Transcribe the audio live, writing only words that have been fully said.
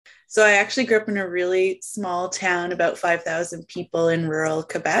So I actually grew up in a really small town, about 5,000 people in rural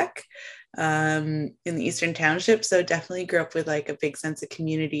Quebec, in the Eastern Township. So definitely grew up with like a big sense of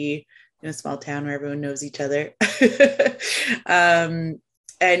community in a small town where everyone knows each other. um,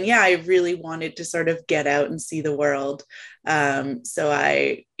 and yeah, I really wanted to sort of get out and see the world. So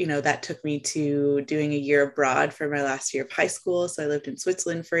that took me to doing a year abroad for my last year of high school. So I lived in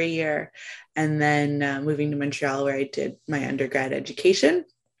Switzerland for a year and then moving to Montreal where I did my undergrad education.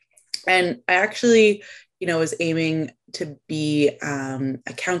 And I actually, was aiming to be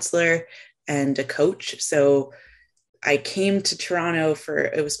a counselor and a coach. So I came to Toronto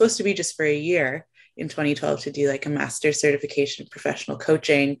it was supposed to be just for a year in 2012 to do like a master's certification in professional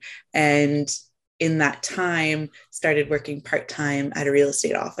coaching. And in that time, started working part-time at a real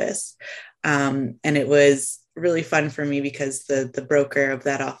estate office. And it was really fun for me because the broker of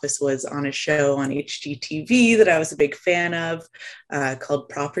that office was on a show on HGTV that I was a big fan of, called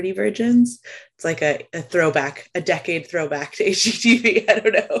Property Virgins. It's like a throwback, a decade throwback to HGTV. I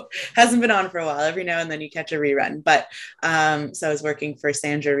don't know, hasn't been on for a while. Every now and then you catch a rerun. But so I was working for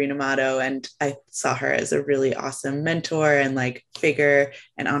Sandra Rinamato, and I saw her as a really awesome mentor and like figure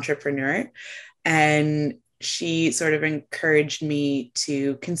and entrepreneur. And she sort of encouraged me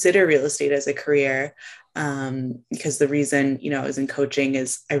to consider real estate as a career, because the reason, I was in coaching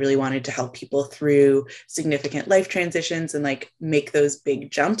is I really wanted to help people through significant life transitions and like make those big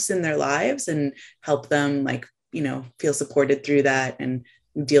jumps in their lives and help them like, feel supported through that and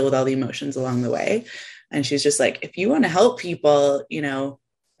deal with all the emotions along the way. And she's just like, if you want to help people, real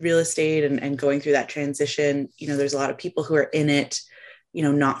estate and going through that transition, there's a lot of people who are in it,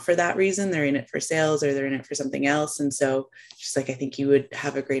 not for that reason. They're in it for sales or they're in it for something else. And so she's like, I think you would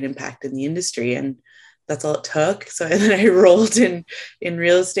have a great impact in the industry. And that's all it took. So then I rolled in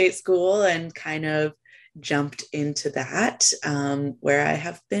real estate school and kind of jumped into that, where I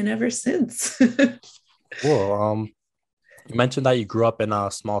have been ever since. Cool. You mentioned that you grew up in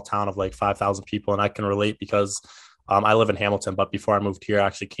a small town of like 5,000 people, and I can relate because I live in Hamilton, but before I moved here, I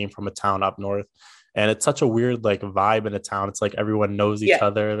actually came from a town up north. And it's such a weird like vibe in a town. It's like everyone knows each Yeah,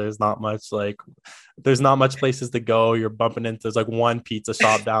 other. There's not much places to go. You're bumping into there's like one pizza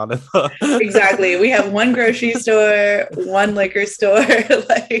shop down in the exactly. We have one grocery store, one liquor store.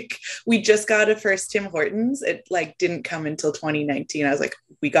 Like we just got a first Tim Hortons. It like didn't come until 2019. I was like,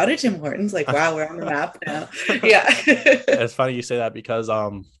 we got a Tim Hortons. Like, wow, we're on the map now. Yeah. It's funny you say that because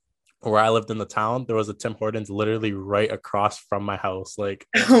where I lived in the town, there was a Tim Hortons literally right across from my house, like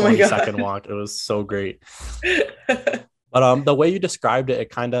a Oh my 20-second God. walk. It was so great. But the way you described it, it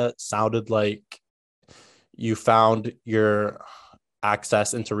kind of sounded like you found your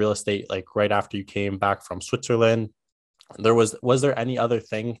access into real estate like right after you came back from Switzerland. Was there any other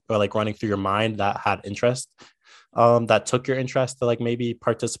thing or like running through your mind that had interest, that took your interest to like maybe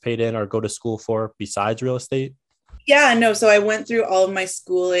participate in or go to school for besides real estate? Yeah, no. So I went through all of my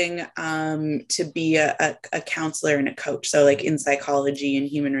schooling, to be a counselor and a coach. So like in psychology and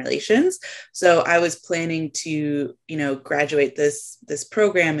human relations. So I was planning to, graduate this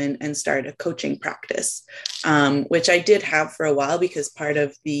program and start a coaching practice, which I did have for a while because part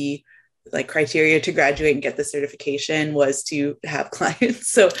of the like criteria to graduate and get the certification was to have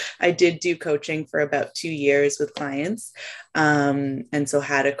clients. So I did do coaching for about 2 years with clients, and so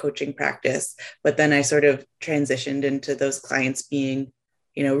had a coaching practice. But then I sort of transitioned into those clients being,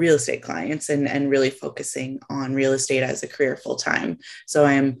 real estate clients and really focusing on real estate as a career full time. So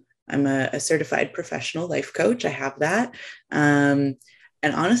I'm a certified professional life coach. I have that. And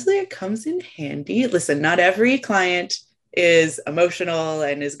honestly, it comes in handy. Listen, not every client is emotional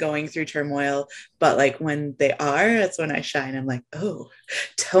and is going through turmoil, but like when they are, that's when I shine. I'm like, oh,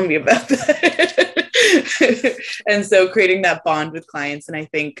 tell me about that. And so creating that bond with clients. And I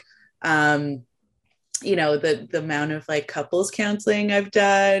think, the amount of like couples counseling I've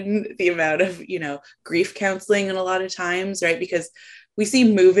done, the amount of, grief counseling, and a lot of times, right? Because we see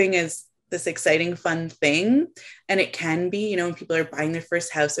moving as this exciting, fun thing. And it can be, when people are buying their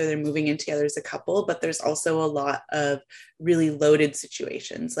first house or they're moving in together as a couple, but there's also a lot of really loaded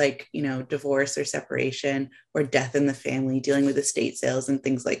situations like, divorce or separation or death in the family, dealing with estate sales and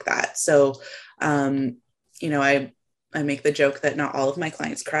things like that. So, I make the joke that not all of my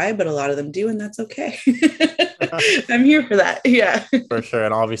clients cry, but a lot of them do, and that's okay. I'm here for that. Yeah. For sure.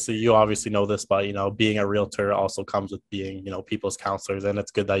 And obviously, you obviously know this, but, being a realtor also comes with being, people's counselors. And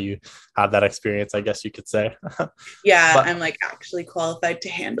it's good that you have that experience, I guess you could say. Yeah. But, I'm like actually qualified to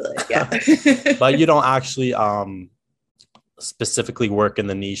handle it. Yeah. but you don't actually specifically work in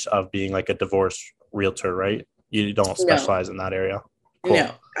the niche of being like a divorce realtor, right? You don't No, specialize in that area. no. Cool.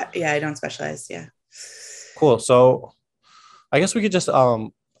 Yeah. I don't specialize. Yeah. Cool. So I guess we could just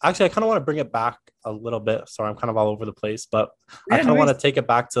actually, I kind of want to bring it back a little bit. Sorry, I'm kind of all over the place, but I Yeah, kind no of want worries. to take it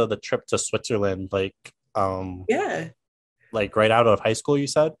back to the trip to Switzerland, Yeah. like right out of high school, you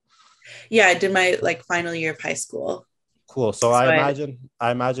said? Yeah, I did my like final year of high school. Cool. So So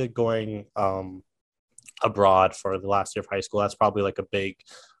I imagine going abroad for the last year of high school. That's probably like a big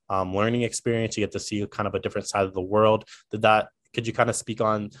learning experience. You get to see kind of a different side of the world. Could you kind of speak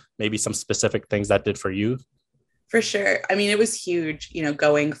on maybe some specific things that did for you? for sure. I mean, it was huge,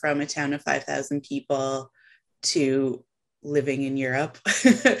 going from a town of 5,000 people to living in Europe.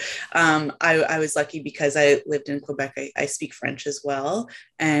 I was lucky because I lived in Quebec. I speak French as well.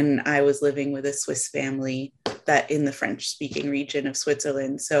 And I was living with a Swiss family that in the French speaking region of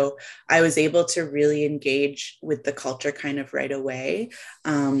Switzerland. So I was able to really engage with the culture kind of right away.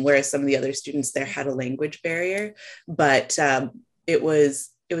 Whereas some of the other students there had a language barrier. But it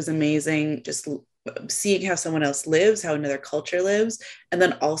was amazing just seeing how someone else lives, how another culture lives, and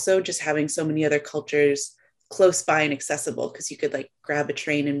then also just having so many other cultures close by and accessible because you could like grab a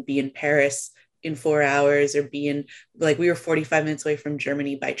train and be in Paris in 4 hours or be in like we were 45 minutes away from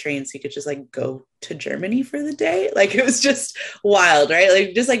Germany by train, so you could just like go to Germany for the day. Like it was just wild, right?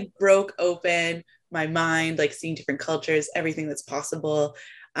 Like just like broke open my mind, like seeing different cultures, everything that's possible.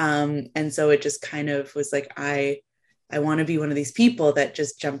 And so it just kind of was like I want to be one of these people that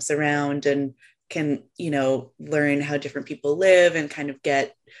just jumps around and can, learn how different people live and kind of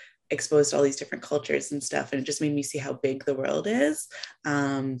get exposed to all these different cultures and stuff. And it just made me see how big the world is.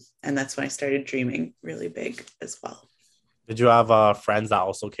 And that's when I started dreaming really big as well. Did you have friends that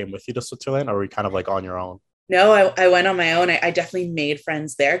also came with you to Switzerland, or were you kind of like on your own? No, I went on my own. I definitely made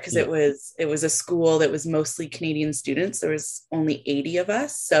friends there because it Yeah. was a school that was mostly Canadian students. There was only 80 of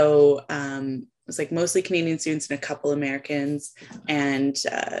us. So it was like mostly Canadian students and a couple Americans. And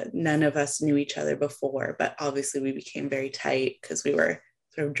none of us knew each other before. But obviously we became very tight because we were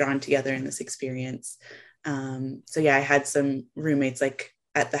sort of drawn together in this experience. So yeah, I had some roommates like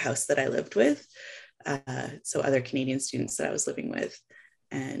at the house that I lived with. So other Canadian students that I was living with.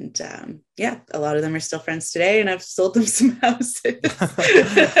 And yeah, a lot of them are still friends today, and I've sold them some houses.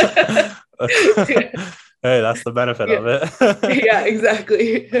 Hey, that's the benefit Yeah, of it. yeah,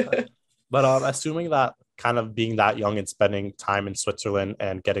 exactly. But assuming that kind of being that young and spending time in Switzerland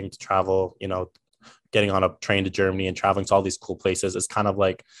and getting to travel, getting on a train to Germany and traveling to all these cool places is kind of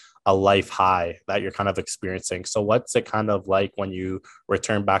like a life high that you're kind of experiencing. So what's it kind of like when you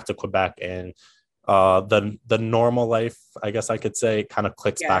return back to Quebec and the normal life, I guess I could say, kind of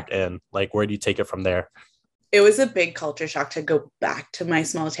clicks Yeah, back in? Like, where do you take it from there? it was a big culture shock to go back to my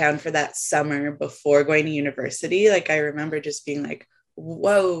small town for that summer before going to university. Like I remember just being like,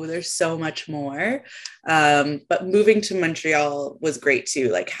 whoa, there's so much more. But moving to Montreal was great too,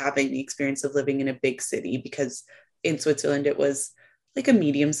 like having the experience of living in a big city because in Switzerland it was like a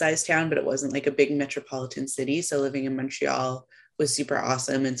medium-sized town, but it wasn't like a big metropolitan city. So living in Montreal was super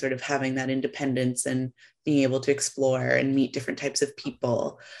awesome and sort of having that independence and being able to explore and meet different types of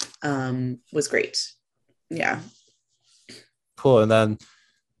people was great. Yeah. Cool. And then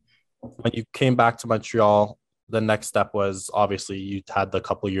when you came back to Montreal, the next step was obviously you had the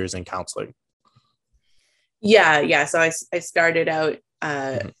couple years in counseling. Yeah. So I started out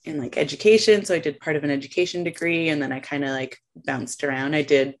Mhm. in like education. So I did part of an education degree and then I kind of like bounced around. I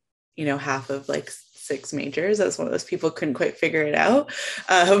did, half of like six majors. I was one of those people who couldn't quite figure it out.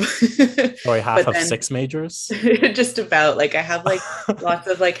 Um, Sorry, half but of then six majors. just about like I have like lots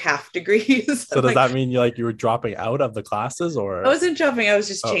of like half degrees. So does Like that mean you were dropping out of the classes I or? wasn't jumping, I was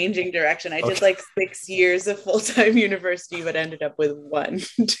just Oh, changing direction. I did okay. like 6 years of full-time university, but ended up with one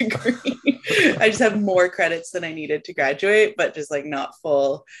degree. I just have more credits than I needed to graduate, but just like not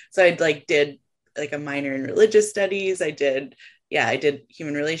full. So I like did like a minor in religious studies. I did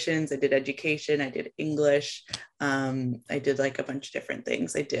human relations, I did education, I did English. I did like a bunch of different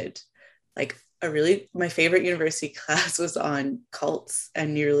things. I did like my favorite university class was on cults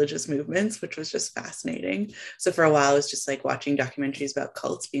and new religious movements, which was just fascinating. So for a while, I was just like watching documentaries about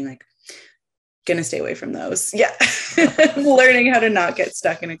cults, being like, gonna stay away from those. Yeah. Learning how to not get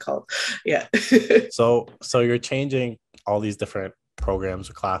stuck in a cult. Yeah. So you're changing all these different programs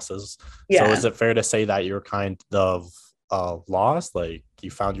or classes. So is Yeah. it fair to say that you're kind of lost? Like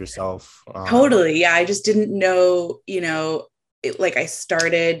you found yourself Totally. Yeah. I just didn't know, like I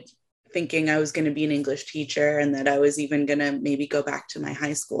started thinking I was going to be an English teacher and that I was even going to maybe go back to my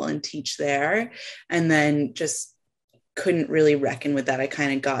high school and teach there. And then just couldn't really reckon with that. I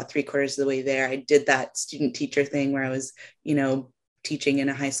kind of got three-quarters of the way there. I did that student teacher thing where I was, teaching in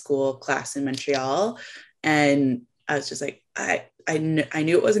a high school class in Montreal. And I was just like, I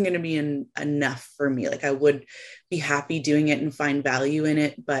knew it wasn't going to be enough for me. Like I would be happy doing it and find value in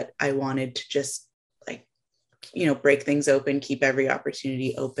it, but I wanted to just like, break things open, keep every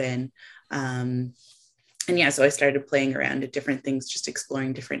opportunity open. And yeah, so I started playing around at different things, just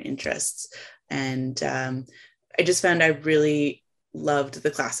exploring different interests. And I just found I really loved the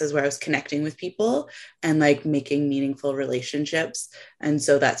classes where I was connecting with people and like making meaningful relationships. And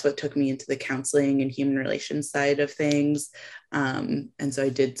so that's what took me into the counseling and human relations side of things. And so I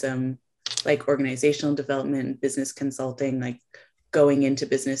did some like organizational development, business consulting, like going into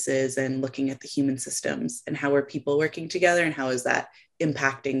businesses and looking at the human systems and how are people working together and how is that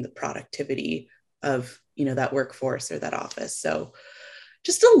impacting the productivity of that workforce or that office. So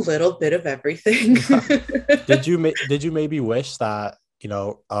just a little bit of everything. Did you maybe wish that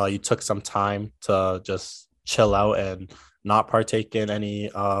you took some time to just chill out and not partake in any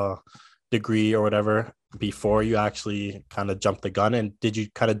degree or whatever before you actually kind of jumped the gun? And did you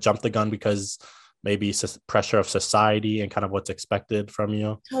kind of jump the gun because maybe pressure of society and kind of what's expected from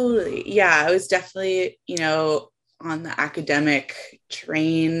you? Totally. Yeah, I was definitely, on the academic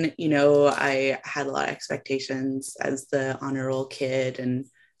train. I had a lot of expectations as the honor roll kid and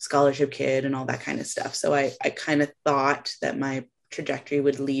scholarship kid and all that kind of stuff. So I kind of thought that my trajectory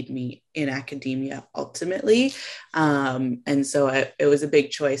would lead me in academia ultimately. And so it was a big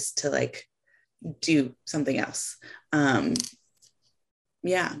choice to like do something else.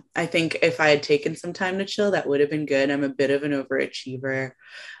 Yeah, I think if I had taken some time to chill, that would have been good. I'm a bit of an overachiever,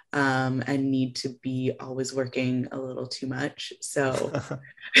 and need to be always working a little too much. So I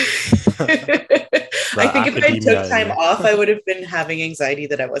think if I took time off, I would have been having anxiety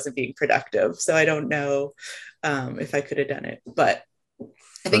that I wasn't being productive. So I don't know if I could have done it, but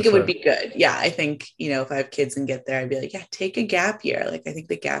I think it would be good. Yeah, I think, if I have kids and get there, I'd be like, yeah, take a gap year. Like, I think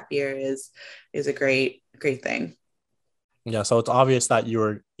the gap year is a great thing. Yeah, so it's obvious that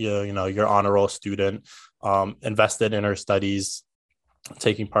you're honor roll student, invested in her studies,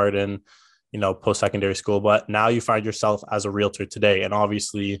 taking part in, post-secondary school, but now you find yourself as a realtor today. And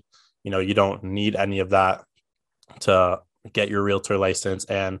obviously, you don't need any of that to get your realtor license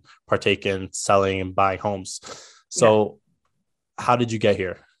and partake in selling and buying homes. So how did you get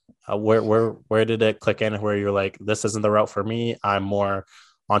here? Where did it click in where you're like, this isn't the route for me? I'm more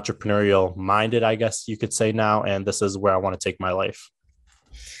entrepreneurial minded, I guess you could say now, and this is where I want to take my life.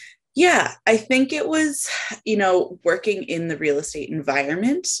 Yeah, I think it was, working in the real estate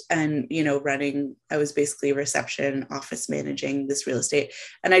environment and, I was basically reception, office managing this real estate.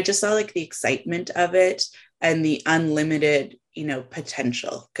 And I just saw like the excitement of it and the unlimited,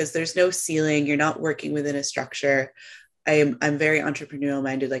 potential, because there's no ceiling. You're not working within a structure. I'm very entrepreneurial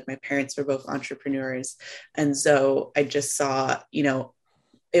minded. Like my parents were both entrepreneurs. And so I just saw,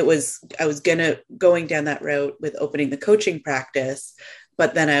 I was going down that route with opening the coaching practice.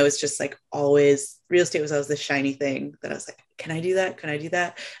 But then I was just like, always, real estate was always the shiny thing that I was like, can I do that? Can I do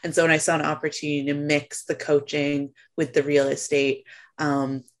that? And so when I saw an opportunity to mix the coaching with the real estate,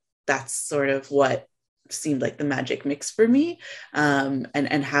 that's sort of what seemed like the magic mix for me. And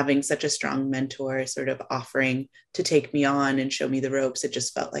having such a strong mentor sort of offering to take me on and show me the ropes, it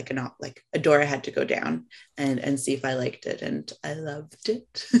just felt like a door I had to go down and see if I liked it. And I loved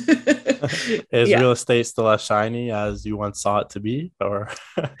it. Is real estate still as shiny as you once saw it to be? Or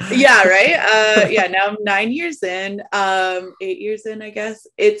yeah, right. Yeah, now I'm 9 years in, 8 years in, I guess.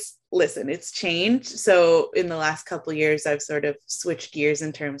 It's changed. So in the last couple of years, I've sort of switched gears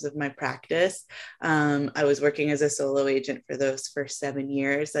in terms of my practice. I was working as a solo agent for those first 7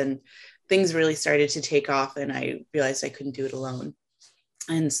 years, and things really started to take off, and I realized I couldn't do it alone.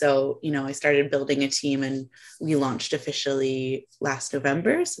 And so, I started building a team, and we launched officially last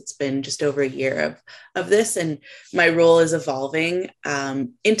November. So it's been just over a year of this. And my role is evolving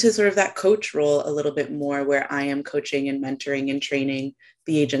into sort of that coach role a little bit more, where I am coaching and mentoring and training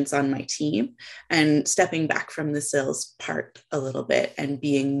the agents on my team, and stepping back from the sales part a little bit and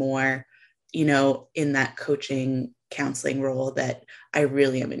being more, in that coaching counseling role that I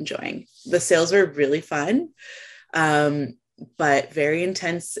really am enjoying. The sales are really fun. But very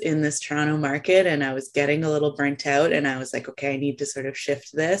intense in this Toronto market. And I was getting a little burnt out, and I was like, okay, I need to sort of shift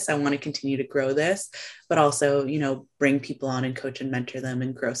this. I want to continue to grow this, but also, bring people on and coach and mentor them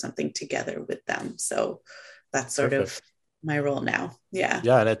and grow something together with them. So that's sort of my role now. Yeah.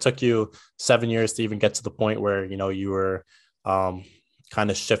 Yeah. And it took you 7 years to even get to the point where, you were kind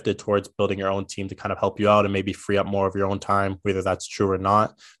of shifted towards building your own team to kind of help you out and maybe free up more of your own time, whether that's true or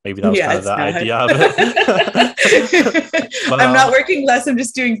not. Maybe that was Yeah, kind of it's the not. idea of it. But I'm not working less. I'm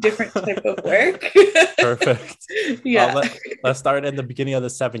just doing different type of work. perfect. Yeah. Let's start in the beginning of the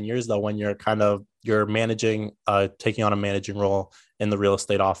 7 years though, when you're managing, taking on a managing role in the real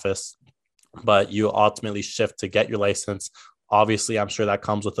estate office, but you ultimately shift to get your license. Obviously, I'm sure that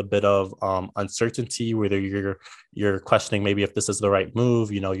comes with a bit of uncertainty, whether you're questioning maybe if this is the right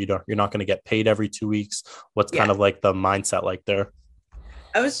move. You're not going to get paid every 2 weeks. What's kind Yeah. of like the mindset like there?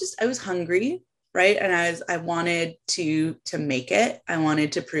 I was hungry, right? And I wanted to make it. I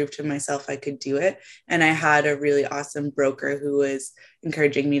wanted to prove to myself I could do it. And I had a really awesome broker who was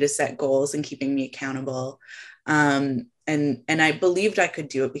encouraging me to set goals and keeping me accountable. And I believed I could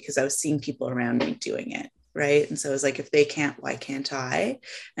do it because I was seeing people around me doing it, right? And so I was like, if they can't, why can't I?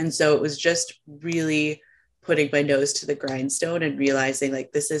 And so it was just really putting my nose to the grindstone and realizing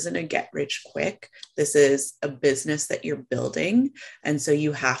like this isn't a get rich quick. This is a business that you're building. And so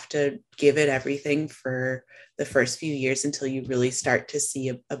you have to give it everything for the first few years until you really start to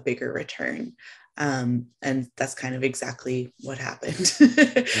see a bigger return. And that's kind of exactly what happened.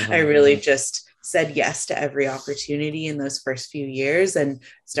 Mm-hmm. I really just said yes to every opportunity in those first few years and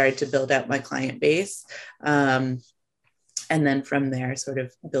started to build out my client base. And then from there, sort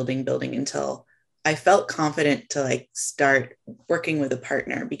of building until I felt confident to like start working with a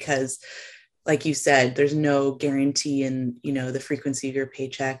partner, because like you said, there's no guarantee in, the frequency of your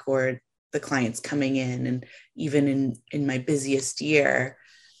paycheck or the clients coming in. And even in my busiest year,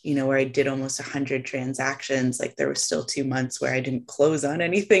 where I did almost 100 transactions, like there was still 2 months where I didn't close on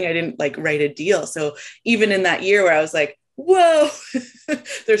anything. I didn't like write a deal. So even in that year where I was like, whoa,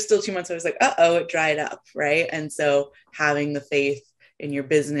 there's still 2 months. I was like, it dried up. Right. And so having the faith in your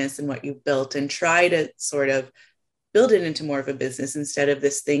business and what you've built and try to sort of build it into more of a business instead of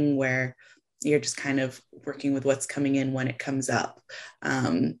this thing where you're just kind of working with what's coming in when it comes up.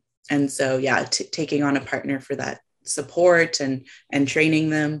 And so, yeah, taking on a partner for that support and training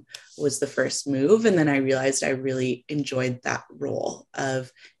them was the first move. And then I realized I really enjoyed that role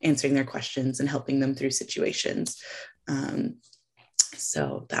of answering their questions and helping them through situations.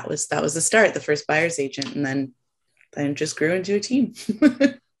 So that was the start, the first buyer's agent, and then it just grew into a team.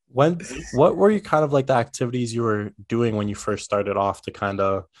 What were you kind of like the activities you were doing when you first started off to kind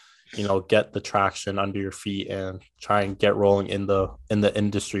of, get the traction under your feet and try and get rolling in the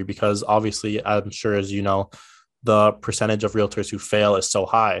industry? Because obviously, I'm sure, as you know, the percentage of realtors who fail is so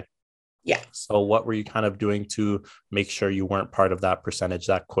high. Yeah. So what were you kind of doing to make sure you weren't part of that percentage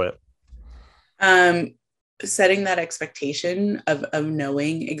that quit? Setting that expectation of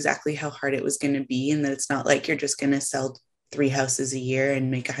knowing exactly how hard it was going to be, and that it's not like you're just going to sell 3 houses a year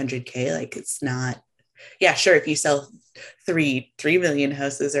and make 100K. Like it's not, yeah, sure. If you sell 3 million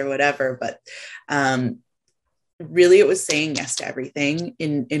houses or whatever, but really it was saying yes to everything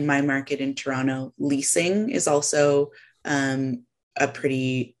in my market in Toronto. Leasing is also, a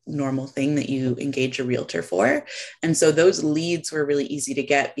pretty normal thing that you engage a realtor for. And so those leads were really easy to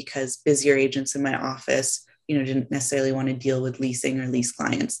get because busier agents in my office, didn't necessarily want to deal with leasing or lease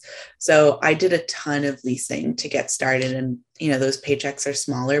clients. So I did a ton of leasing to get started. And, those paychecks are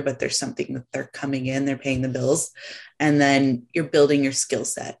smaller, but there's something that they're coming in, they're paying the bills. And then you're building your skill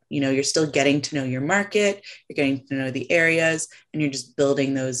set. You're still getting to know your market, you're getting to know the areas, and you're just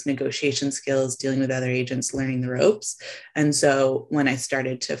building those negotiation skills, dealing with other agents, learning the ropes. And so when I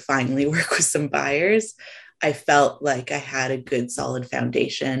started to finally work with some buyers, I felt like I had a good solid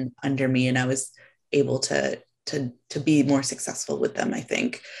foundation under me, and I was able to be more successful with them, I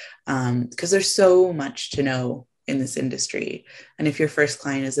think, because there's so much to know in this industry. And if your first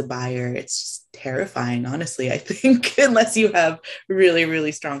client is a buyer, it's just terrifying, honestly, I think, unless you have really,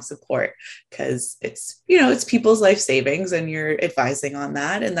 really strong support, because it's people's life savings and you're advising on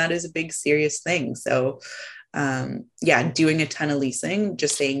that. And that is a big, serious thing. So doing a ton of leasing,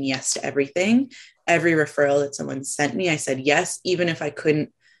 just saying yes to everything. Every referral that someone sent me, I said yes. Even if I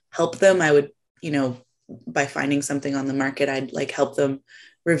couldn't help them, I would, by finding something on the market, I'd like help them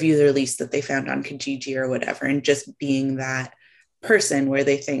review their lease that they found on Kijiji or whatever. And just being that person where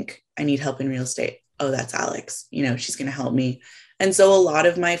they think, I need help in real estate. Oh, that's Alex. She's going to help me. And so a lot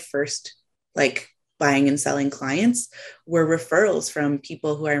of my first like buying and selling clients were referrals from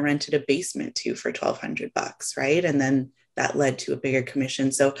people who I rented a basement to for $1,200, right? And then that led to a bigger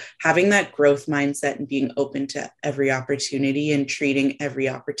commission. So having that growth mindset and being open to every opportunity and treating every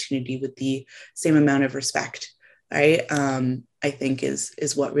opportunity with the same amount of respect, right? I think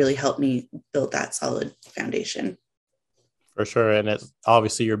is what really helped me build that solid foundation. For sure. And it's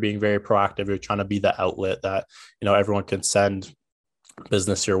obviously you're being very proactive. You're trying to be the outlet that, everyone can send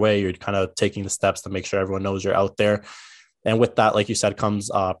business your way. You're kind of taking the steps to make sure everyone knows you're out there. And with that, like you said, comes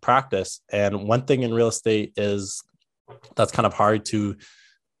practice. And one thing in real estate is that's kind of hard to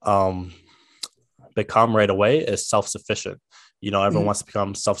become right away is self-sufficient. Everyone wants to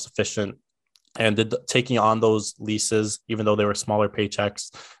become self-sufficient. And taking on those leases, even though they were smaller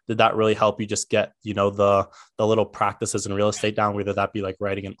paychecks, did that really help you just get, the little practices in real estate down, whether that be like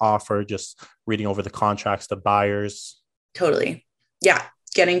writing an offer, just reading over the contracts to buyers? Totally. Yeah.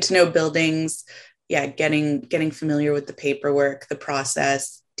 Getting to know buildings. Yeah. Getting familiar with the paperwork, the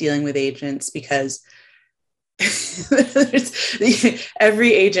process, dealing with agents, because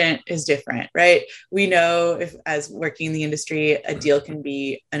every agent is different, right? We know if, as working in the industry, a deal can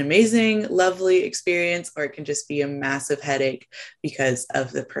be an amazing, lovely experience, or it can just be a massive headache because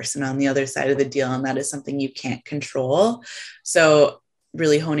of the person on the other side of the deal. And that is something you can't control. So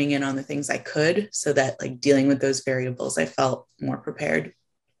really honing in on the things I could, so that like dealing with those variables, I felt more prepared.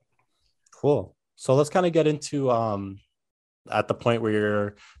 Cool. So let's kind of get into, at the point where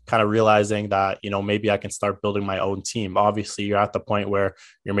you're kind of realizing that, maybe I can start building my own team. Obviously, you're at the point where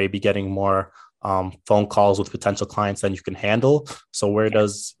you're maybe getting more phone calls with potential clients than you can handle. So where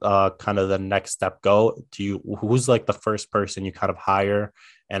does kind of the next step go? Who's like the first person you kind of hire,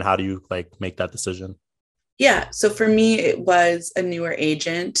 and how do you like make that decision? Yeah. So for me, it was a newer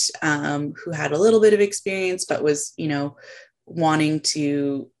agent who had a little bit of experience, but was, wanting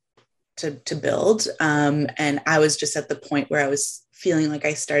to build. And I was just at the point where I was feeling like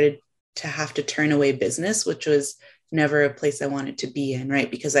I started to have to turn away business, which was never a place I wanted to be in,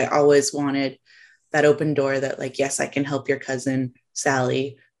 right? Because I always wanted that open door that like, yes, I can help your cousin,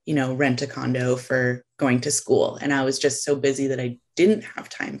 Sally, rent a condo for going to school. And I was just so busy that I didn't have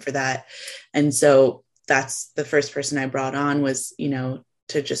time for that. And so that's the first person I brought on was, to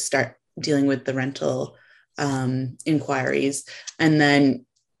just start dealing with the rental inquiries. And then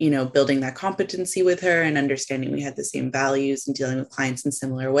building that competency with her and understanding we had the same values and dealing with clients in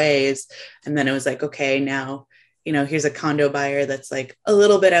similar ways. And then it was like, okay, now, here's a condo buyer that's like a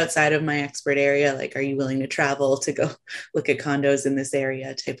little bit outside of my expert area. Like, are you willing to travel to go look at condos in this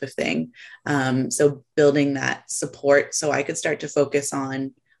area type of thing? So building that support so I could start to focus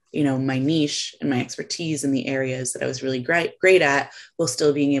on, my niche and my expertise in the areas that I was really great at, while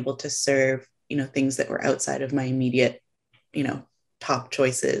still being able to serve, things that were outside of my immediate, top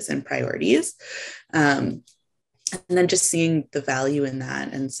choices and priorities. And then just seeing the value in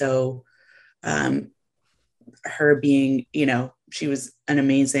that. And so her being, she was an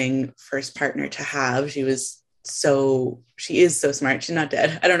amazing first partner to have. She is so smart. She's not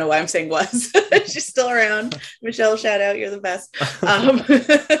dead. I don't know why I'm saying was. She's still around. Michelle, shout out. You're the best.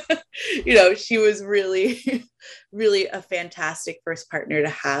 She was really, really a fantastic first partner to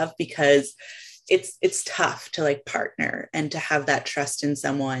have, because it's tough to like partner and to have that trust in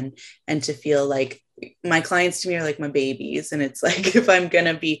someone and to feel like my clients to me are like my babies. And it's like, if I'm going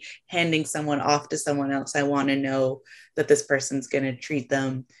to be handing someone off to someone else, I want to know that this person's going to treat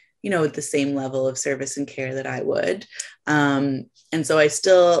them, with the same level of service and care that I would. And so I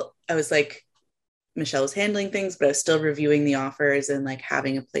was like, Michelle was handling things, but I was still reviewing the offers and like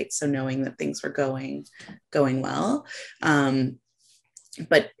having a plate. So knowing that things were going well.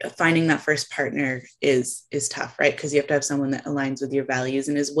 But finding that first partner is tough, right? Because you have to have someone that aligns with your values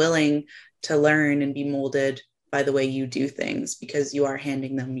and is willing to learn and be molded by the way you do things, because you are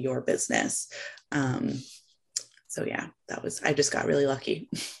handing them your business. So yeah, I just got really lucky.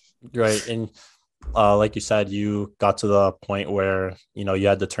 Right. And like you said, you got to the point where, you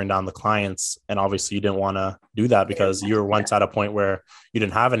had to turn down the clients, and obviously you didn't want to do that because you were once at a point where you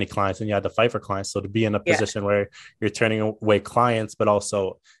didn't have any clients and you had to fight for clients. So to be in a position where you're turning away clients, but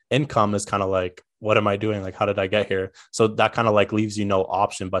also income is kind of like, what am I doing? Like, how did I get here? So that kind of like leaves you no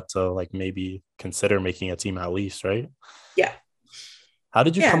option but to like maybe consider making a team at least, right? Yeah. How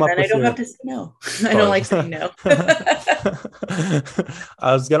did you come up with I don't have to say no. I don't like saying no.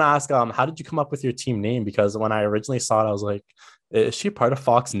 I was going to ask, how did you come up with your team name? Because when I originally saw it, I was like, is she part of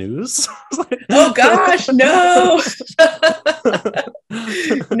Fox News? Oh gosh, no.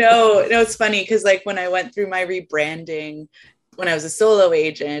 No, it's funny because like when I went through my rebranding, when I was a solo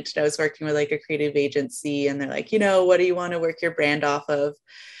agent, I was working with like a creative agency, and they're like, what do you want to work your brand off of?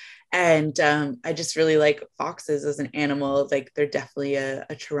 And I just really like foxes as an animal. Like they're definitely a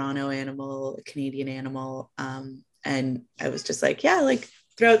Toronto animal, a Canadian animal. And I was just like, yeah, like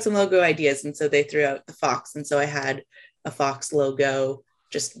throw out some logo ideas. And so they threw out the fox. And so I had a fox logo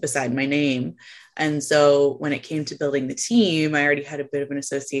just beside my name. And so when it came to building the team, I already had a bit of an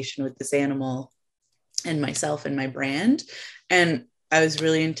association with this animal and myself and my brand. And I was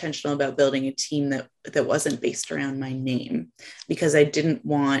really intentional about building a team that wasn't based around my name, because I didn't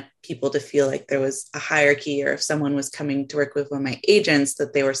want people to feel like there was a hierarchy, or if someone was coming to work with one of my agents,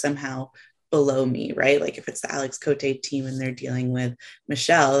 that they were somehow below me, right? Like if it's the Alex Cote team and they're dealing with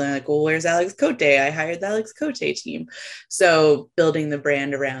Michelle, and they're like, well, where's Alex Cote? I hired the Alex Cote team. So building the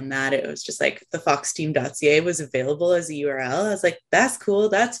brand around that, it was just like the foxteam.ca was available as a URL. I was like, that's cool,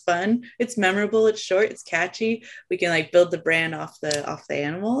 that's fun, it's memorable, it's short, it's catchy. We can like build the brand off the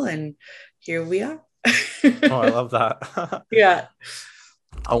animal, and here we are. Oh, I love that. Yeah.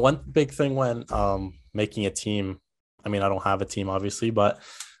 One big thing when making a team, I mean, I don't have a team obviously, but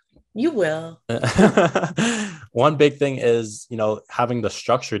You will. one big thing is, having the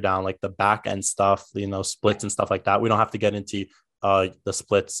structure down, like the back end stuff, splits and stuff like that. We don't have to get into the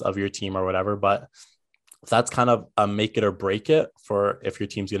splits of your team or whatever, but that's kind of a make it or break it for if your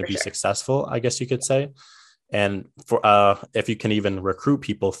team's going to be successful, I guess you could say. And for if you can even recruit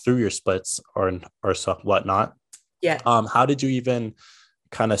people through your splits or so whatnot. Yeah. How did you even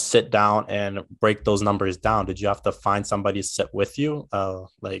kind of sit down and break those numbers down? Did you have to find somebody to sit with you?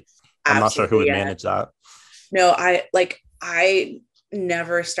 I'm not sure who would manage that. No, I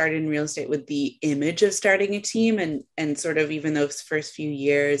never started in real estate with the image of starting a team, and sort of, even those first few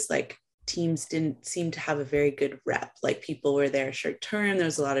years, like teams didn't seem to have a very good rep. Like people were there short term, there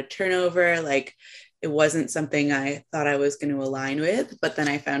was a lot of turnover, like it wasn't something I thought I was going to align with. But then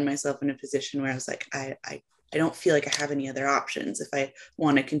I found myself in a position where I was like, I don't feel like I have any other options if I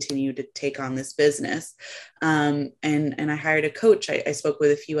want to continue to take on this business. And I hired a coach. I spoke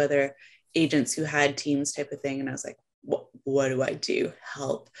with a few other agents who had teams type of thing. And I was like, what do I do?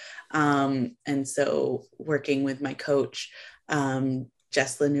 Help. And so working with my coach,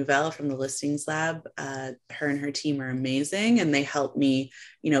 Jessalyn Nouvelle from the Listings Lab, her and her team are amazing. And they helped me,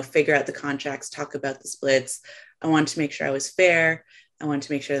 figure out the contracts, talk about the splits. I wanted to make sure I was fair. I wanted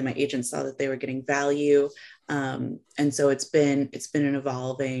to make sure that my agents saw that they were getting value. And so it's been an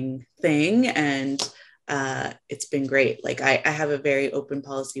evolving thing, and it's been great. Like I have a very open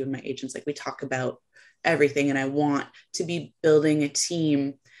policy with my agents. Like we talk about everything, and I want to be building a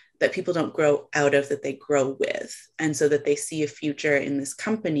team that people don't grow out of, that they grow with. And so that they see a future in this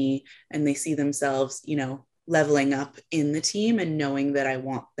company, and they see themselves, leveling up in the team, and knowing that I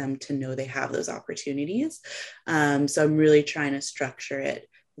want them to know they have those opportunities. So I'm really trying to structure it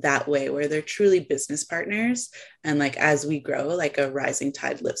that way, where they're truly business partners, and like as we grow, like a rising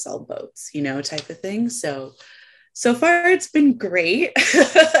tide lifts all boats, type of thing. So far it's been great.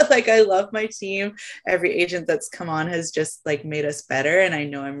 Like I love my team. Every agent that's come on has just like made us better, and I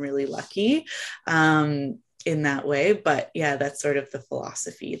know I'm really lucky in that way. But yeah, that's sort of the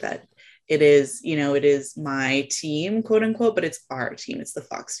philosophy, that it is my team, quote unquote, but it's our team. It's the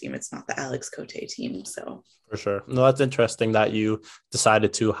Fox team. It's not the Alex Cote team. So for sure. No, that's interesting that you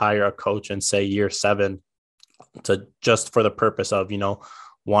decided to hire a coach in, say, year 7 to just for the purpose of,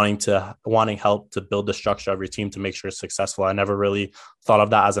 wanting help to build the structure of your team to make sure it's successful. I never really thought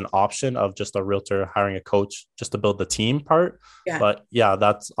of that as an option of just a realtor hiring a coach just to build the team part. Yeah. But yeah,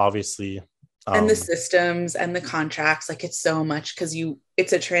 that's obviously and the systems and the contracts, like it's so much, because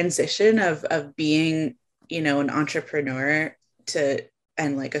it's a transition of being, an entrepreneur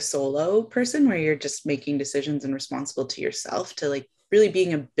and like a solo person, where you're just making decisions and responsible to yourself, to like really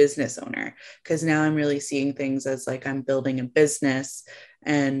being a business owner. Because now I'm really seeing things as like I'm building a business,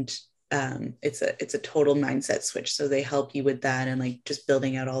 and it's a total mindset switch. So they help you with that, and like just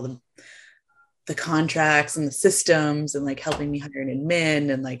building out all the contracts and the systems, and like helping me hire an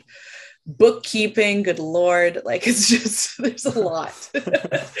admin and like bookkeeping. Good Lord. Like it's just, there's a lot.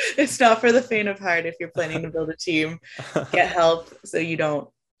 It's not for the faint of heart. If you're planning to build a team, get help so you don't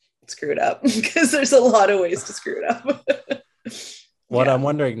screw it up, because there's a lot of ways to screw it up. What I'm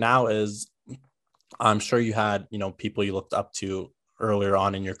wondering now is, I'm sure you had, people you looked up to earlier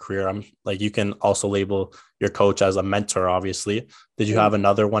on in your career. I'm like, you can also label your coach as a mentor, obviously. Did you have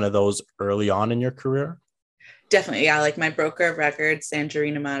another one of those early on in your career? Definitely. Yeah. Like my broker of record,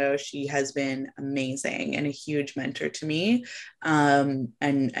 Sanjarina Mato, she has been amazing and a huge mentor to me.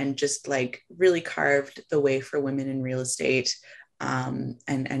 And just like really carved the way for women in real estate,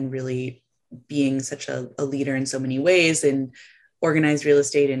 and really being such a leader in so many ways, in organized real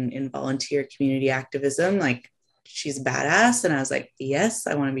estate and in volunteer community activism. Like she's badass. And I was like, yes,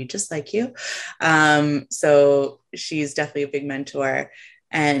 I want to be just like you. So she's definitely a big mentor.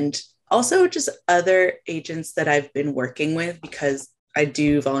 And also just other agents that I've been working with, because I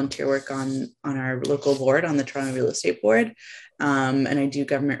do volunteer work on our local board, on the Toronto Real Estate Board. And I do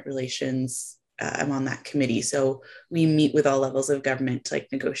government relations. I'm on that committee. So we meet with all levels of government to like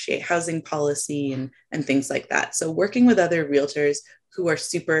negotiate housing policy and things like that. So working with other realtors who are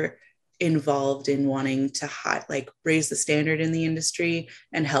super involved in wanting to raise the standard in the industry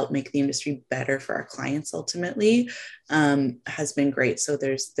and help make the industry better for our clients ultimately, has been great. So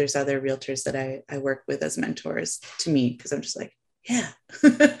there's other realtors that I work with as mentors to me, because I'm just like, yeah,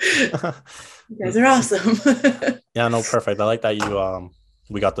 you guys are awesome. Yeah, no, perfect. I like that you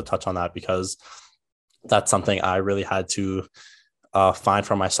we got to touch on that, because that's something I really had to find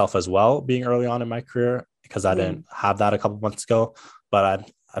for myself as well, being early on in my career, because I didn't have that a couple months ago. But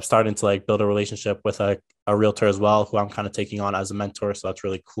I'm starting to like build a relationship with a realtor as well, who I'm kind of taking on as a mentor. So that's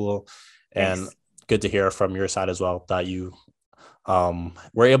really cool. And Yes. good to hear from your side as well, that you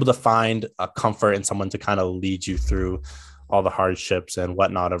were able to find a comfort in someone to kind of lead you through all the hardships and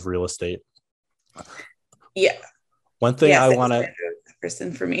whatnot of real estate. Yeah. One thing Yes, I it was want kind to of a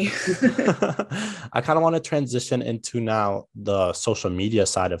person for me. I kind of want to transition into now the social media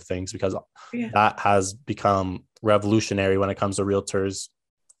side of things, because Yeah. that has become revolutionary when it comes to realtors,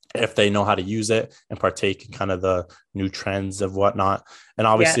 if they know how to use it and partake in kind of the new trends of whatnot. And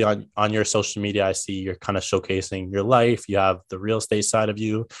Yeah. obviously on your social media, I see you're kind of showcasing your life. You have the real estate side of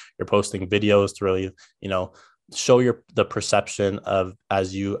you. You're posting videos to really, show the perception of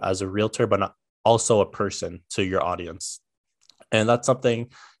you as a realtor, but not also a person to your audience. And that's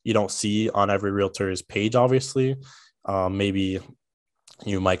something you don't see on every realtor's page, obviously. Maybe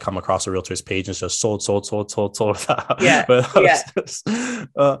you might come across a realtor's page and it's just sold. Yeah. Yeah.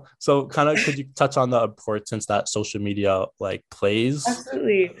 But so kind of, could you touch on the importance that social media like plays?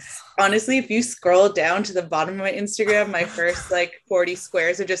 Absolutely. Honestly, if you scroll down to the bottom of my Instagram, my first like 40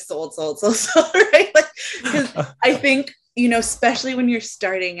 squares are just sold, right? Like, because I think, especially when you're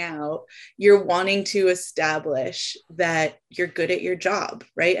starting out, you're wanting to establish that you're good at your job,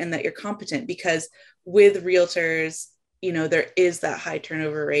 right? And that you're competent, because with realtors, there is that high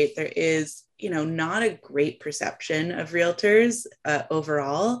turnover rate. There is, not a great perception of realtors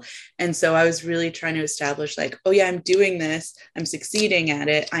overall. And so I was really trying to establish like, oh yeah, I'm doing this. I'm succeeding at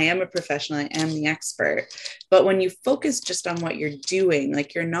it. I am a professional. I am the expert. But when you focus just on what you're doing,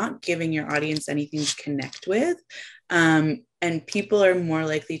 like you're not giving your audience anything to connect with. And people are more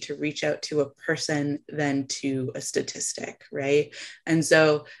likely to reach out to a person than to a statistic, right? And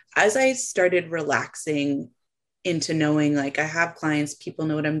so as I started relaxing into knowing like I have clients, people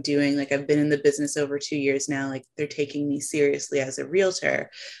know what I'm doing, like I've been in the business over 2 years now, like they're taking me seriously as a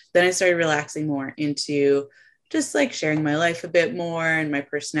realtor, then I started relaxing more into just like sharing my life a bit more and my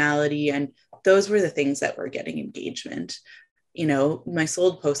personality. And those were the things that were getting engagement. My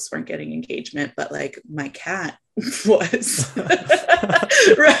sold posts weren't getting engagement, but like my cat was.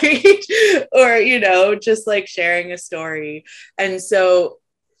 Right. Or, just like sharing a story. And so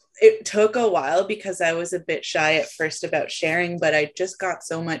it took a while because I was a bit shy at first about sharing, but I just got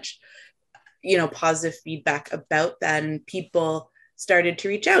so much, positive feedback about that. And people started to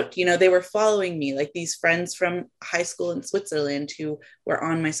reach out. They were following me, like these friends from high school in Switzerland who were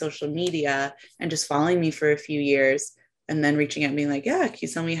on my social media and just following me for a few years, and then reaching out and being like, yeah, can you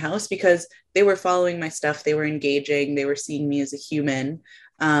sell me a house? Because they were following my stuff. They were engaging. They were seeing me as a human.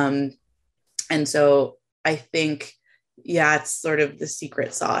 And so I think, yeah, it's sort of the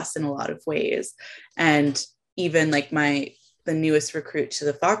secret sauce in a lot of ways. And even like the newest recruit to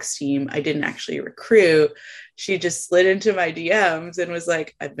the Fox team, I didn't actually recruit. She just slid into my DMs and was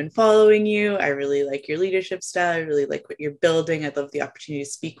like, I've been following you. I really like your leadership style. I really like what you're building. I'd love the opportunity to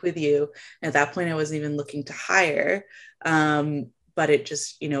speak with you. And at that point, I wasn't even looking to hire. But it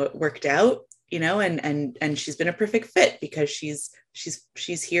just, it worked out, and she's been a perfect fit because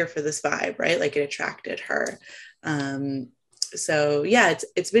she's here for this vibe, right? Like it attracted her. So yeah,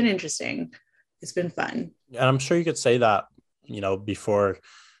 it's been interesting. It's been fun. And I'm sure you could say that, before,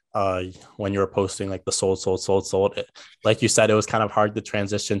 when you were posting like the sold, like you said, it was kind of hard to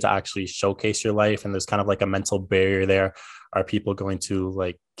transition to actually showcase your life. And there's kind of like a mental barrier there. Are people going to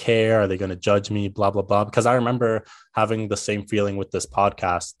like care? Are they going to judge me? Blah, blah, blah. Because I remember having the same feeling with this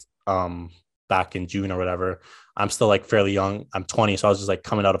podcast, back in June or whatever. I'm still like fairly young. I'm 20. So I was just like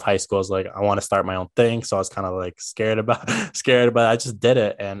coming out of high school. I was like, I want to start my own thing. So I was kind of like scared about I just did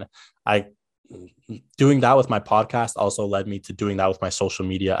it. And doing that with my podcast also led me to doing that with my social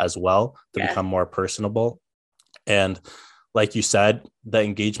media as well, to become more personable. And like you said, the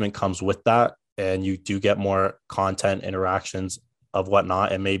engagement comes with that, and you do get more content interactions of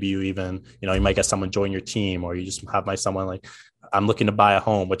whatnot. And maybe you even, you might get someone join your team, or you just have someone like, I'm looking to buy a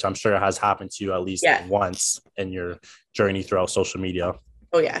home, which I'm sure has happened to you at least once in your journey throughout social media.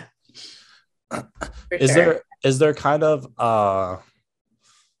 Oh yeah. Is there kind of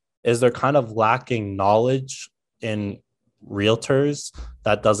lacking knowledge in realtors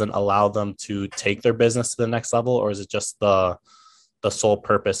that doesn't allow them to take their business to the next level? Or is it just the the sole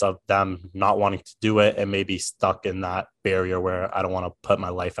purpose of them not wanting to do it and maybe stuck in that barrier where I don't want to put my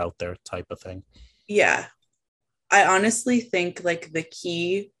life out there type of thing. Yeah. I honestly think like the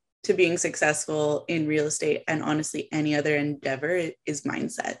key to being successful in real estate and honestly any other endeavor is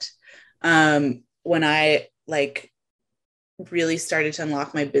mindset. When I like really started to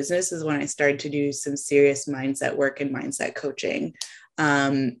unlock my business is when I started to do some serious mindset work and mindset coaching,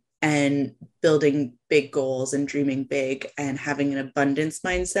 and building big goals and dreaming big and having an abundance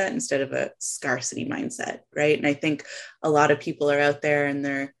mindset instead of a scarcity mindset. Right. And I think a lot of people are out there and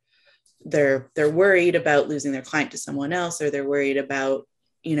they're worried about losing their client to someone else, or they're worried about,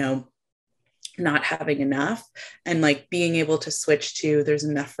 you know, not having enough, and like being able to switch to there's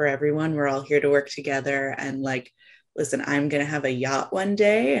enough for everyone. We're all here to work together. And like, listen, I'm going to have a yacht one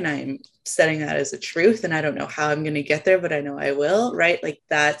day and I'm setting that as a truth. And I don't know how I'm going to get there, but I know I will. Right. Like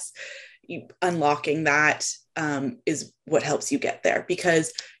that's unlocking that, is what helps you get there,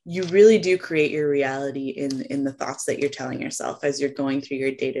 because you really do create your reality in the thoughts that you're telling yourself as you're going through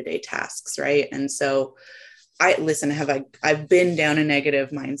your day-to-day tasks. Right. And so I've been down a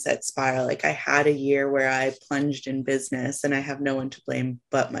negative mindset spiral. Like I had a year where I plunged in business and I have no one to blame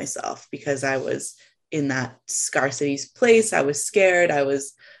but myself, because I was in that scarcity place. I was scared. I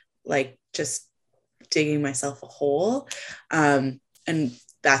was like just digging myself a hole. And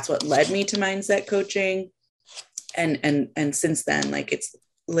that's what led me to mindset coaching. And since then, like it's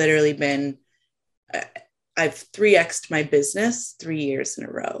literally been, I've 3x'd my business 3 years in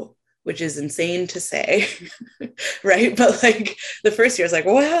a row, which is insane to say, right? But like the first year I was like,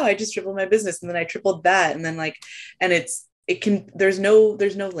 wow, I just tripled my business. And then I tripled that. And then like, and there's no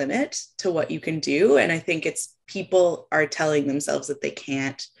limit to what you can do. And I think it's people are telling themselves that they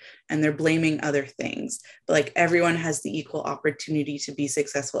can't, and they're blaming other things. But like everyone has the equal opportunity to be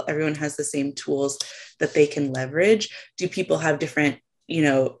successful. Everyone has the same tools that they can leverage. Do people have different, you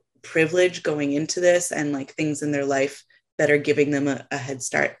know, privilege going into this and like things in their life that are giving them a head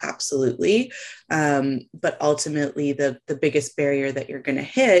start? Absolutely. But ultimately the biggest barrier that you're going to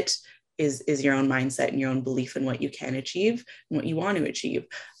hit is your own mindset and your own belief in what you can achieve and what you want to achieve.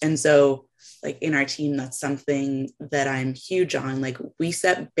 And so like in our team, that's something that I'm huge on. Like we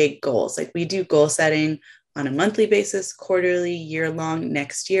set big goals. Like we do goal setting on a monthly basis, quarterly, year long,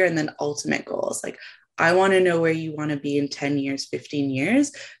 next year, and then ultimate goals. Like I want to know where you want to be in 10 years, 15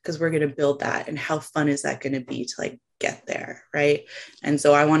 years, because we're going to build that. And how fun is that going to be to like get there? Right. And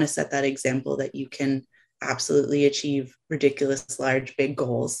so I want to set that example that you can absolutely achieve ridiculous, large, big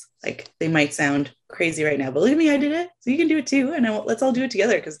goals. Like they might sound crazy right now, but look at me, I did it. So you can do it too. And let's all do it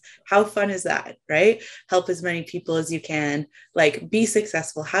together, because how fun is that? Right. Help as many people as you can, like be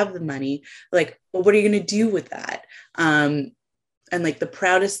successful, have the money. Like, well, what are you going to do with that? And like the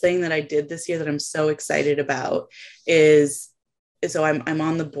proudest thing that I did this year that I'm so excited about is, so I'm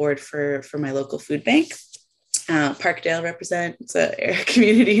on the board for my local food bank. Parkdale represent. It's a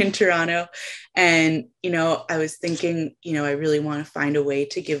community in Toronto. And, you know, I was thinking, you know, I really want to find a way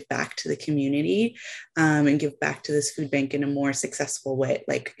to give back to the community, and give back to this food bank in a more successful way,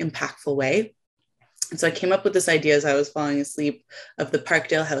 like impactful way. And so I came up with this idea as I was falling asleep of the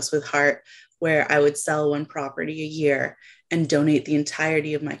Parkdale House with Heart, where I would sell one property a year and donate the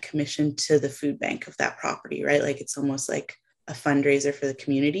entirety of my commission to the food bank of that property, right? Like it's almost like a fundraiser for the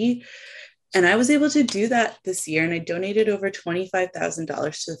community. And I was able to do that this year, and I donated over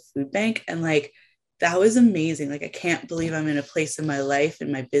 $25,000 to the food bank. And like, that was amazing. Like, I can't believe I'm in a place in my life,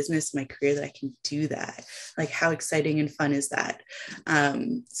 in my business, my career, that I can do that. Like, how exciting and fun is that?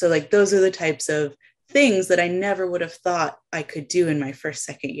 So like, those are the types of things that I never would have thought I could do in my first,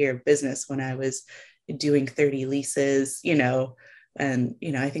 second year of business, when I was doing 30 leases, you know, and,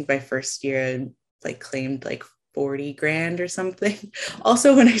 you know, I think my first year like claimed like 40 grand or something.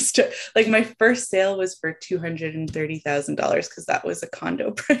 Also, when I like my first sale was for $230,000, because that was a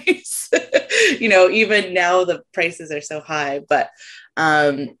condo price. You know, even now the prices are so high, but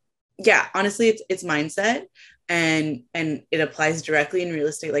yeah, honestly, it's mindset, and it applies directly in real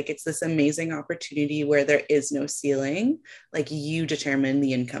estate. Like it's this amazing opportunity where there is no ceiling. Like you determine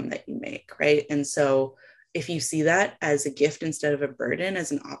the income that you make, right? And so if you see that as a gift instead of a burden,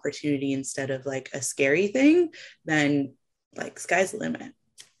 as an opportunity instead of like a scary thing, then like sky's the limit.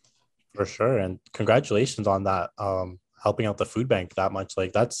 For sure. And congratulations on that. Helping out the food bank that much.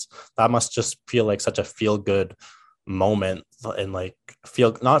 Like that must just feel like such a feel good moment, and like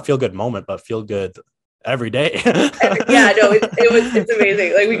not feel good moment, but feel good every day. Yeah, no, it's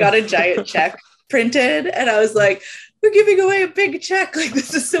amazing. Like we got a giant check printed, and I was like, we're giving away a big check. Like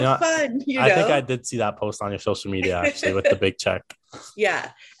this is so fun. You know? I think I did see that post on your social media actually with the big check.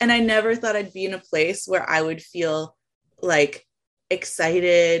 Yeah. And I never thought I'd be in a place where I would feel like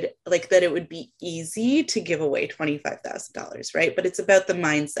excited, like that it would be easy to give away $25,000, right? But it's about the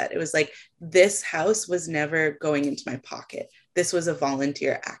mindset. It was like, this house was never going into my pocket. This was a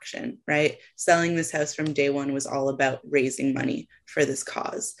volunteer action, right? Selling this house from day one was all about raising money for this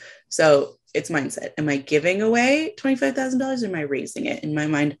cause. So it's mindset. Am I giving away $25,000 or am I raising it? In my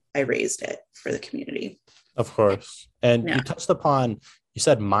mind, I raised it for the community. Of course. And Yeah. you touched upon, you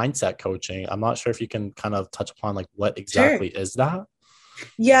said mindset coaching. I'm not sure if you can kind of touch upon like what exactly is that?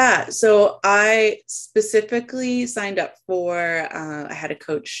 Yeah. So I specifically signed up for, I had a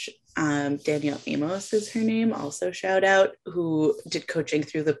coach, Danielle Amos is her name, also shout out, who did coaching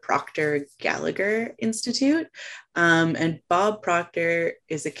through the Proctor Gallagher Institute. And Bob Proctor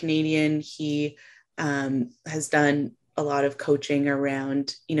is a Canadian. He has done a lot of coaching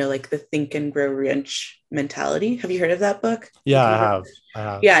around, like the Think and Grow Rich mentality. Have you heard of that book? Yeah, I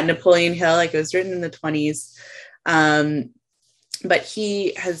have. Yeah, Napoleon Hill. Like, it was written in the 20s. But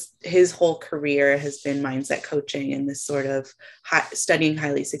his whole career has been mindset coaching and this sort of studying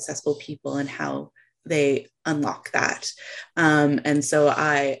highly successful people and how they unlock that. And so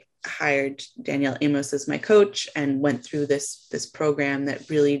I hired Danielle Amos as my coach and went through this program that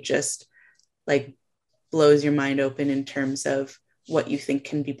really just like blows your mind open in terms of what you think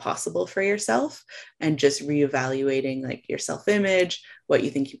can be possible for yourself, and just reevaluating like your self-image, what you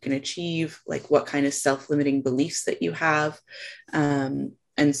think you can achieve, like what kind of self-limiting beliefs that you have. And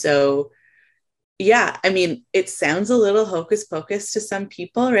so, yeah, I mean, it sounds a little hocus pocus to some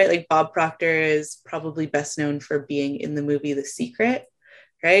people, right? Like Bob Proctor is probably best known for being in the movie The Secret,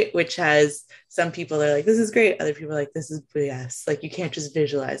 right? Which has some people are like, this is great. Other people are like, this is BS. Like, you can't just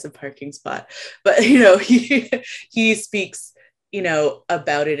visualize a parking spot. But, he speaks,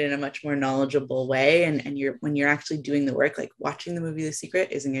 about it in a much more knowledgeable way. And when you're actually doing the work, like watching the movie The Secret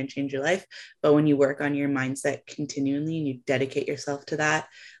isn't going to change your life. But when you work on your mindset continually and you dedicate yourself to that,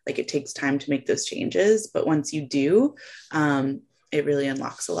 like it takes time to make those changes. But once you do, it really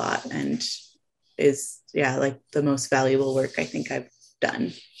unlocks a lot and is, like the most valuable work I think I've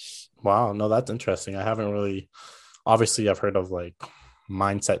done. Wow. No, that's interesting. I haven't really, obviously I've heard of like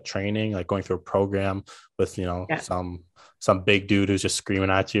mindset training, like going through a program with, some big dude who's just screaming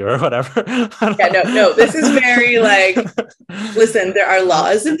at you or whatever. No, this is very like, listen, there are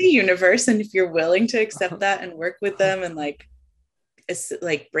laws in the universe. And if you're willing to accept that and work with them and like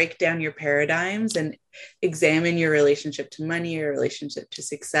break down your paradigms and examine your relationship to money, your relationship to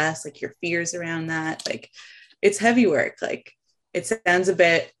success, like your fears around that, like it's heavy work. Like it sounds a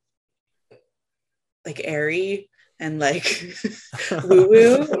bit like airy and like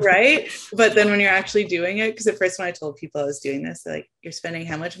woo-woo, right? But then when you're actually doing it, because at first when I told people I was doing this, like, you're spending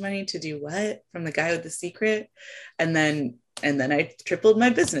how much money to do what? From the guy with The Secret? And then I tripled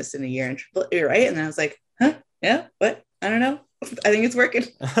my business in a year and right? And then I was like, huh? Yeah, what? I don't know. I think it's working.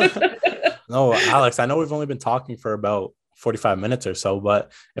 No, Alex, I know we've only been talking for about 45 minutes or so,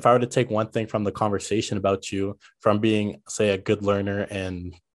 but if I were to take one thing from the conversation about you, from being, say, a good learner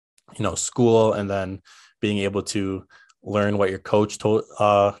in, school, and then being able to learn what your coach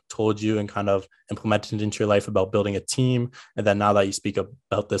told you and kind of implement it into your life about building a team. And then now that you speak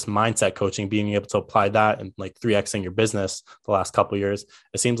about this mindset coaching, being able to apply that and like 3Xing your business the last couple of years,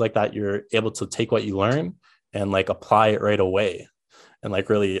 it seems like that you're able to take what you learn and like apply it right away and like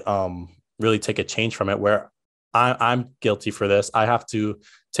really take a change from it, where I'm guilty for this. I have to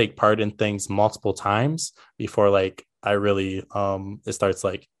take part in things multiple times before like I really it starts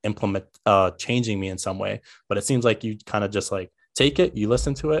like changing me in some way. But it seems like you kind of just like take it, you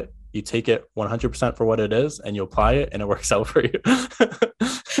listen to it, you take it 100% for what it is, and you apply it, and it works out for you.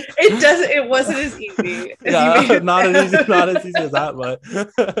 It wasn't as easy. Not as easy as that, but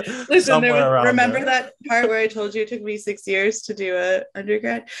listen, remember that part where I told you it took me 6 years to do a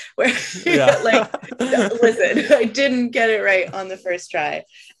undergrad, where listen, I didn't get it right on the first try.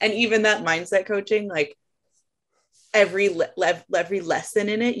 And even that mindset coaching, like every lesson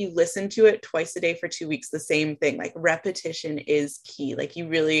in it, you listen to it twice a day for 2 weeks, the same thing. Like repetition is key. Like you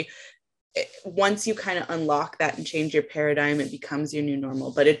really, once you kind of unlock that and change your paradigm, it becomes your new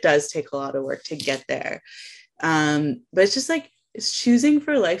normal. But it does take a lot of work to get there. But it's just like, it's choosing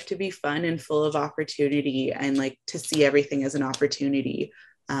for life to be fun and full of opportunity, and like to see everything as an opportunity.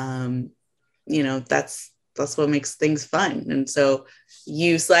 That's what makes things fun. And so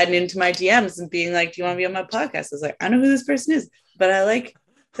you sliding into my DMs and being like, do you want to be on my podcast? I was like, I know who this person is, but I like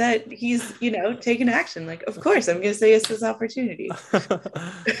that he's, taking action. Like, of course, I'm going to say yes to this opportunity.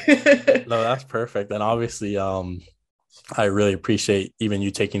 No, that's perfect. And obviously, I really appreciate even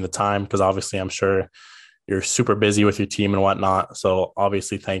you taking the time, because obviously I'm sure you're super busy with your team and whatnot. So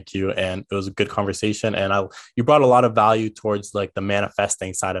obviously, thank you. And it was a good conversation. And you brought a lot of value towards like the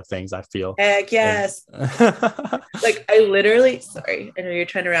manifesting side of things, I feel. Heck yes. And Like I literally, sorry, I know you're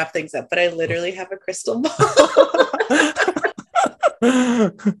trying to wrap things up, but I literally have a crystal ball.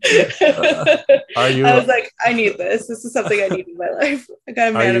 I was like, I need this. This is something I need in my life. I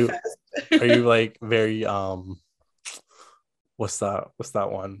gotta manifest. Are you like very what's that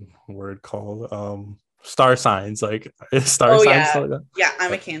one word called? Star signs, like star signs. Yeah,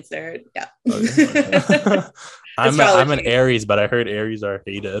 I'm a Cancer. Yeah. Okay. I'm an Aries, but I heard Aries are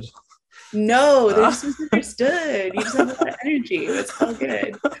hated. No, they're just misunderstood. You just have a lot of energy. It's all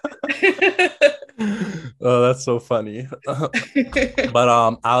good. Oh, that's so funny.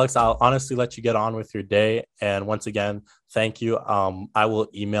 But Alex, I'll honestly let you get on with your day. And once again, thank you. I will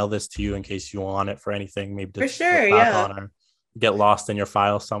email this to you in case you want it for anything. Maybe for sure, yeah. On or get lost in your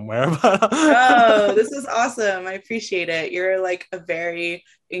file somewhere. Oh, this is awesome. I appreciate it. You're like a very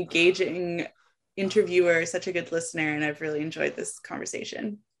engaging interviewer, such a good listener, and I've really enjoyed this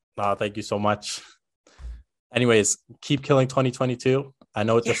conversation. Thank you so much. Anyways, keep killing 2022. I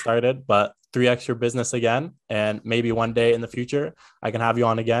know it just started, but 3x your business again. And maybe one day in the future, I can have you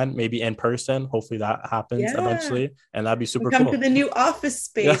on again, maybe in person. Hopefully that happens eventually. And that'd be super cool. Come to the new office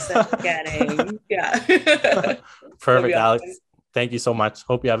space that we're getting. Yeah. Perfect, Alex. Thank you so much.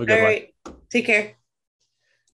 Hope you have a good one. Take care.